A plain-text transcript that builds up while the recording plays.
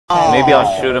Maybe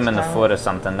I'll shoot him in the foot or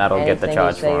something. That'll get the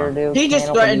charge for him. He just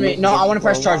threatened me. No, I want to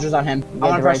press charges on him. I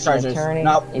want to press charges.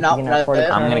 No. I'm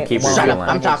gonna keep revealing.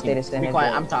 I'm talking. Be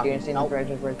quiet. I'm talking.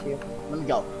 Let me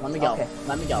go. Let me go.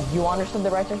 Let me go. You understood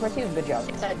the right to you? Good job.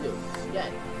 Yes, I do. Yeah.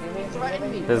 You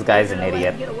threatened me. This guy's an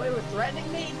idiot. Get away with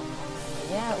threatening me?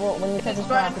 Yeah, well, when you touch his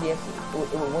property, that's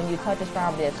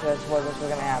what's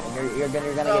gonna happen. You're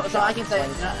gonna get shot. So I can say,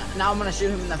 now I'm gonna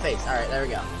shoot him in the face. All right, there we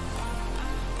go.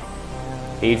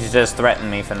 He just threatened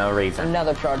me for no reason.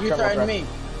 Another charge. You threatened me.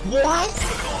 What?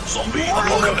 Zombie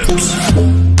apocalypse.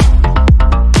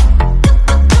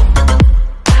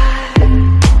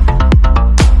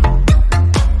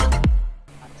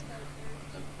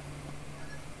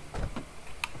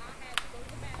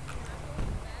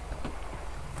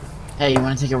 Hey, you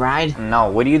want to take a ride? No,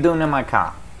 what are you doing in my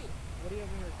car?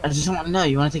 I just want to know.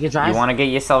 You want to take a drive? You want to get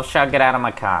yourself shot? Get out of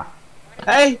my car.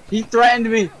 Hey, he threatened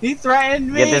me. He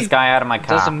threatened me. Get this guy out of my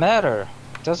car. Doesn't matter.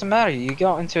 Doesn't matter. You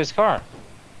got into his car.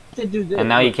 And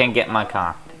now you can't get in my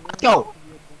car. Let's go.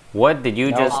 What did you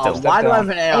just do? Why do I have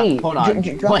an AR? Hey, hold on.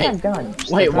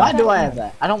 Wait, why do I have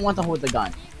that? I don't want to hold the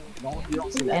gun. You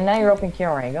don't see that. And now you're open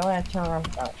carrying. Go ahead, turn around.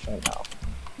 Actually, no.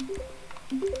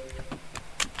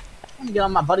 I'm gonna get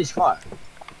on my buddy's car.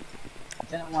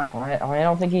 I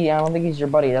don't think he's your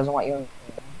buddy. He doesn't want you.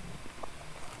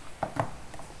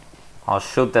 I'll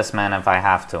shoot this man if I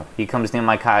have to. He comes near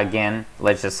my car again.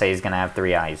 Let's just say he's gonna have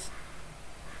 3 eyes.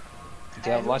 Do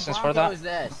you have a license for that? Of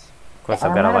course,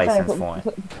 I've got a license for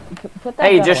it.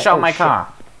 Hey, you just shot my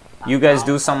car. You guys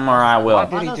do something or I will. Why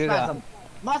did he do that?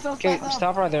 Okay,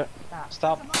 stop right there.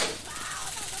 Stop.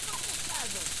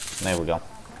 There we go.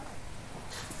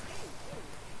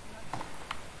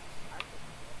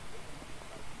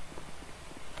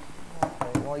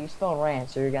 Well, you still ran,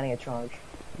 so you're getting a charge.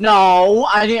 No,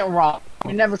 I didn't run.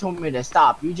 You never told me to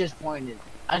stop. You just pointed.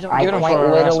 I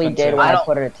literally did when I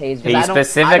put it a taser. He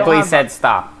specifically said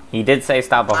stop. He did say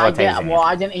stop before tasing. Well,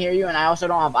 I didn't hear you, and I also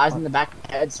don't have eyes in the back of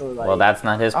my head, so like. Well, that's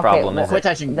not his problem, is quit it?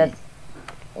 touching me.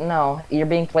 No, you're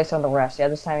being placed on the arrest. Yeah,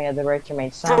 this time you had the right to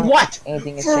remain silent. For what?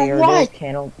 Anything you say or do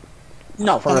can't.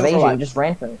 No, for evasion. You just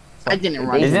ran from it. I didn't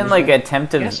run. Isn't like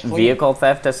attempted vehicle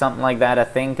theft or something like that a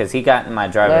thing? Because he got in my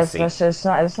driver's seat. It's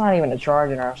not even a charge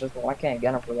in our system. I can't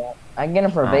get him for that. I can get him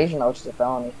for evasion, though, which is a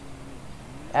felony.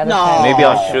 No. Maybe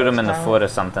I'll shoot him in the foot or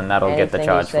something. That'll get the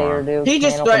charge for him. He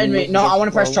just threatened me. No, I want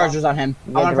to press charges on him.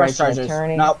 I want to press charges.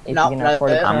 No. I'm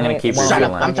gonna keep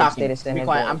revealing. I'm talking. Be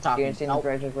quiet. I'm talking. No.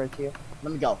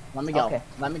 Let me go. Let me go. Okay.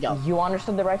 Let me go. You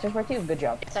understood the right to you? Good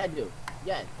job. Yes, I do.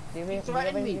 Yes.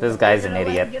 Threatening me. This guy's an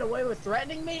idiot. Get away with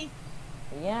threatening me?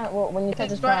 Yeah, well, when you touch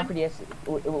his property, that's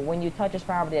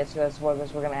what's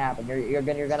gonna happen. You're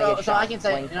gonna get shot. So I can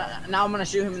say, now I'm gonna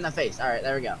shoot him in the face. All right,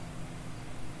 there we go.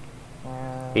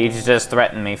 He just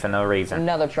threatened me for no reason.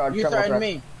 Another charge. You threatened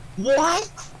me.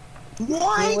 What?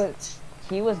 What?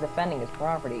 He was defending his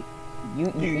property.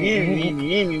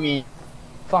 Me.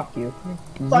 Fuck you.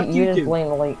 Fuck you just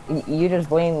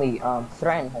blatantly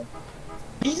threatened him.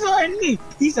 He threatened me.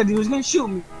 He said he was gonna shoot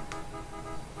me.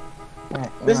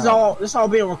 This is all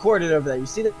being recorded over there. You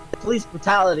see the police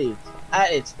brutality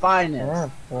at its finest. Yeah,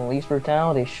 police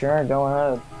brutality. Sure, go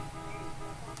ahead.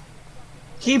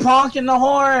 Keep honking the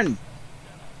horn.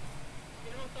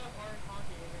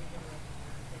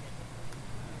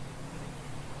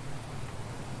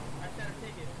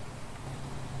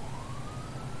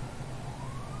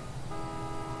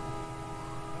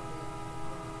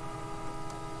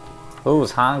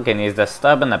 Who's honking? He's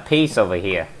disturbing the peace over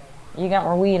here. You got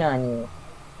more weed on you.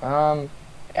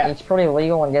 It's pretty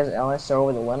legal and gets LSCRP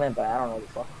over the limit, but I don't know the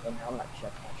fuck. I'm not checking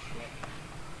that shit.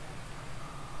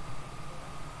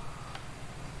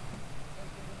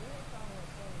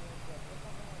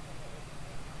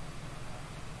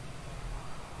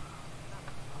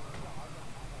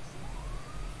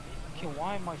 Okay,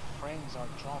 why my frames are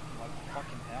dropping like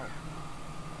fucking hell?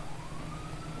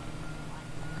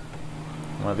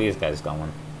 Where are these guys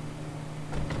going?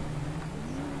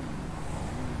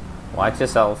 Watch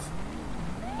yourself.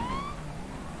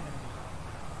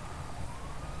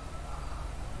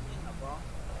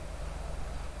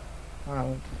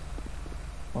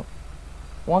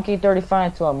 One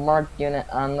K35 to a marked unit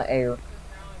on the air.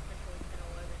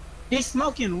 He's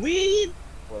smoking weed.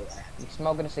 He's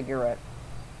smoking a cigarette.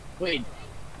 Weed.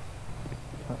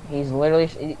 He's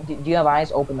literally. Do you have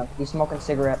eyes? Open them. He's smoking a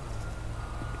cigarette.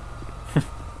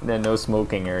 There's no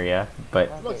smoking area, but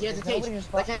look, he has a cage.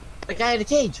 The guy had a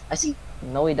cage. I see.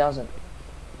 No, he doesn't.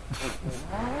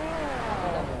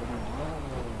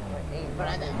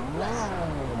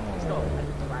 Let's go.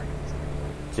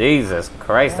 Jesus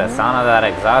Christ, that sound of that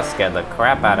exhaust scared the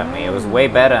crap out of me. It was way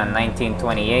better in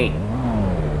 1928.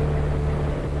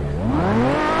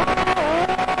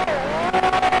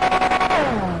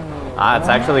 Ah, it's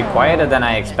actually quieter than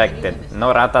I expected.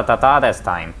 No ratatata this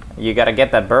time. You gotta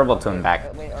get that burble tune back.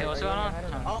 Okay, what's going on?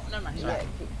 Oh, never mind. He's back.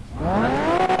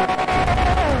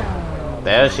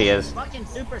 There she is. Fucking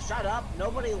super, shut up.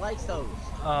 Nobody likes those.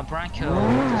 Branko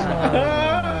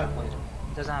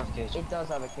doesn't have a cage. It does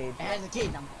have a cage. It has a key.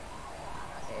 Okay.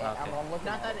 I'm looking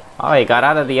at it. Oh, he got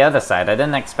out of the other side. I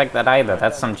didn't expect that either.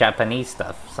 That's some Japanese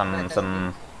stuff.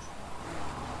 Some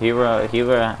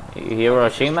Hiroshima?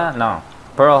 No.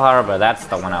 Pearl Harbor. That's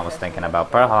the one I was thinking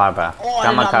about. Pearl Harbor.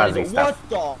 Kamikaze stuff. What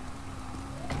the?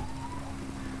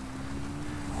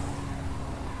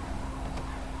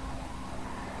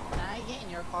 Can I get in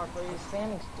your car, please?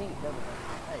 Standing steep, doesn't it?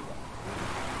 There you go.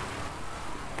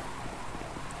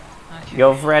 Okay.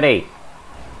 Yo, Freddy.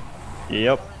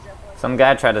 Yep. Some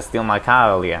guy tried to steal my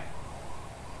car earlier.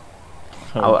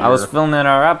 Oh, I was filming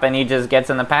her up, and he just gets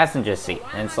in the passenger seat.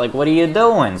 And it's like, what are you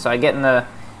doing? So I get in the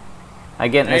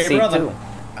seat brother. too.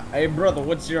 Hey brother,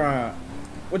 what's your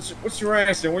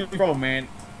accent? Where you from, man?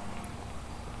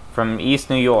 From East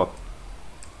New York.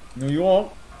 New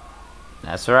York?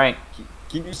 That's right.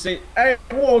 Can you say, hey,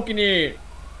 I'm walking here?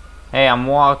 Hey, I'm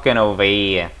walking over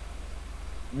here.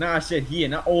 Nah, I said here,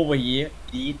 not over here,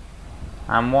 kid.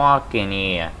 I'm walking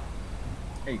here.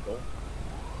 There you go.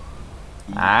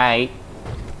 Alright.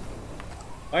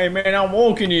 Hey man, I'm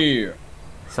walking here.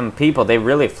 Some people, they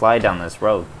really fly down this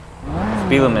road.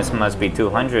 Speed limit must be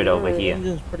 200 over here.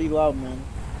 Engine's pretty loud, man.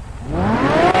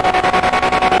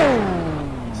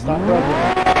 Stop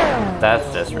rubbing.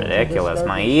 That's just ridiculous.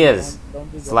 My ears.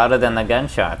 It's louder than the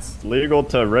gunshots. It's legal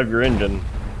to rev your engine.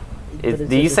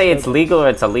 Do you say it's legal or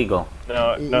it's illegal?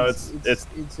 No, it's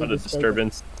not a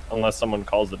disturbance unless someone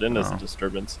calls it in as a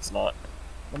disturbance. It's not.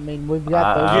 I mean, we've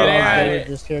got those Get guys out that of are here.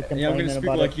 just here Yeah, I'm complaining gonna speak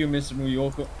about like it. you, Mr. New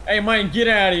Yorker. Hey man, get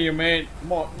out of here, man.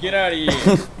 Come on, get out of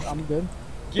here. I'm good.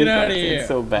 Get out of It's here.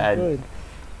 so bad. Good.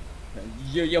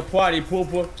 You party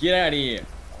pooper, get out of here.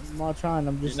 I'm not trying.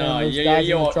 I'm just Nah, saying those guys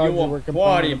in the charger were party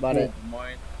complaining about it. pooper,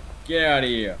 man. Get out of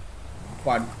here.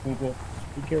 Party pooper.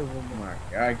 Be careful. Oh my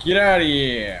god, get out of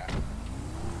here.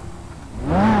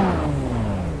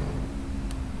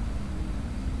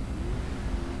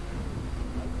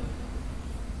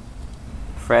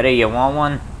 Freddy, you want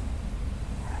one?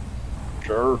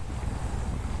 Sure.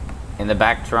 In the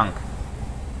back trunk.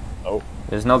 Oh.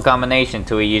 There's no combination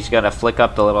to it, you just gotta flick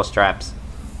up the little straps.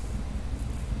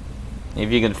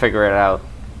 If you can figure it out.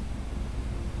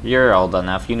 You're old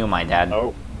enough, you knew my dad.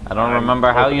 Oh. I don't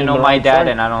remember how you opening know the my wrong dad, trunk.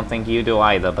 and I don't think you do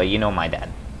either, but you know my dad.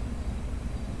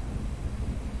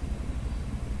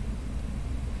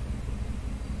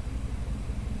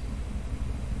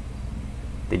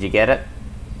 Did you get it?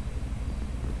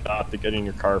 I have to get in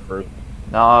your car first.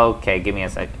 No, okay, give me a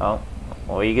sec. Oh,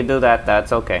 well, you can do that,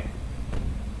 that's okay.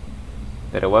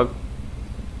 Did it work?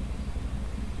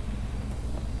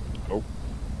 Oh.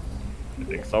 I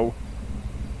think so.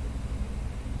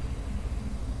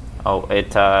 Oh,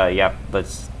 yep,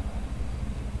 let's...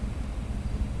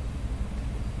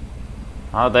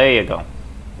 Oh, there you go.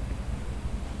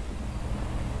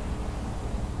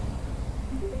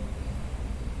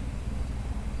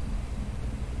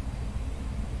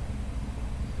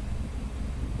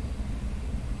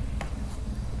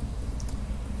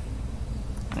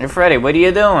 Hey, Freddy, what are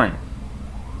you doing?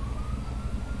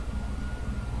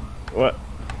 What?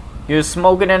 You're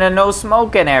smoking in a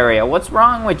no-smoking area. What's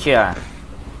wrong with you?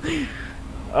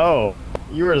 Oh,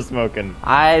 you were smoking.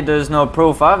 There's no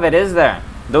proof of it, is there?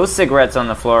 Those cigarettes on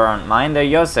the floor aren't mine, they're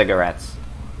your cigarettes.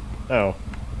 Oh.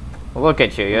 Look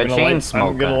at you, you're a chain smoker.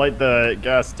 I'm gonna light the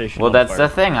gas station. Well, on that's fire. the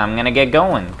thing, I'm gonna get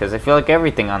going, because I feel like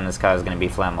everything on this car is gonna be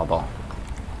flammable.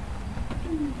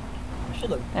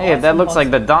 Hey, that looks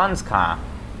like the Don's car.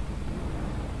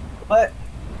 What?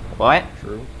 What?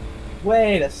 True.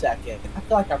 Wait a second. I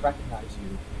feel like I recognize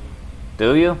you.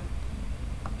 Do you?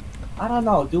 I don't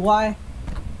know. Do I?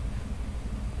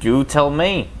 You tell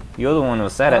me. You're the one who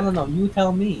said it. No. You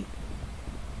tell me.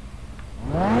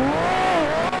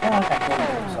 I feel like I know you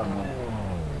from somewhere.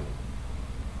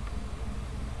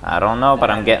 I don't know,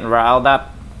 but I'm getting riled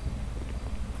up.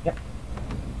 Yep.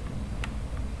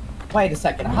 Wait a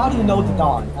second. How do you know the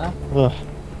Don, huh? Ugh.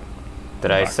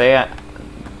 Did I say it?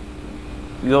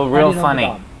 You're How real do you know the funny.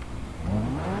 Don?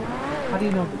 How do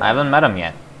you know the Don? I haven't met him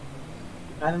yet.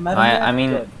 I haven't met him yet? I mean,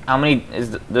 Good. how many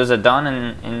there's a Don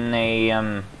in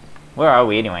a where are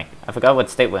we anyway? I forgot what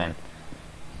state we're in.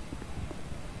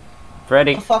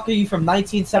 Freddy. What the fuck are you from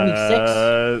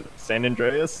 1976? San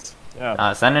Andreas?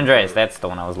 Yeah. San Andreas, that's the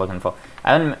one I was looking for.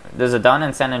 There's a Don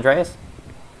in San Andreas?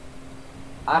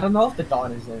 I don't know if the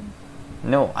Don is in.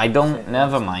 No, I don't.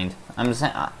 Never mind.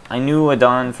 I knew a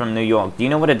Don from New York. Do you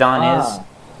know what a Don is?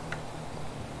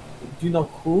 Do you know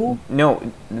who?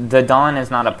 No, the Don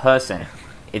is not a person.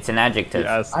 It's an adjective.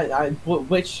 Yes.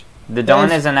 Which? The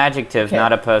Don is an adjective,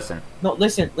 not a person. No,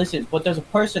 listen. But there's a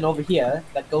person over here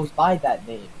that goes by that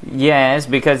name. Yes,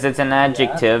 because it's an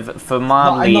adjective for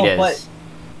mob leaders. But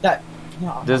that.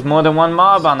 No, There's more than one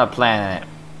mob on the planet.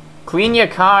 Clean your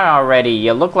car already.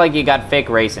 You look like you got fake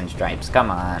racing stripes. Come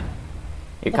on.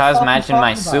 Your car's fuck matching you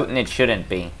my talking suit about? and it shouldn't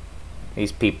be.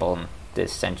 These people in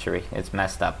this century. It's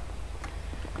messed up.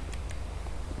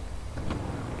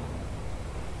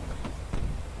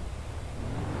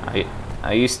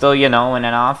 Are you still, in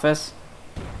an office?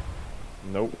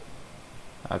 Nope.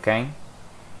 Okay.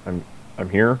 I'm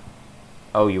here.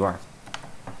 Oh, you are.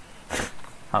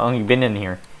 How long you been in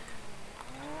here?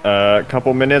 A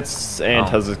couple minutes, and Oh.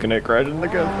 Tesla's gonna get right in the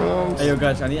good rooms. Hey, yo,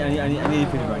 guys, I need a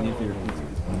favor.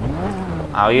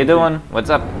 How you doing? What's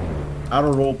up? Out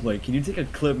of roleplay, can you take a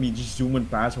clip of me just zooming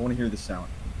past? I want to hear the sound.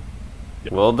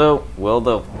 Will do. Will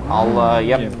do. I'll,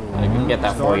 yep. I can get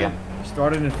that for you.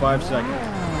 Started in 5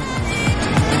 seconds.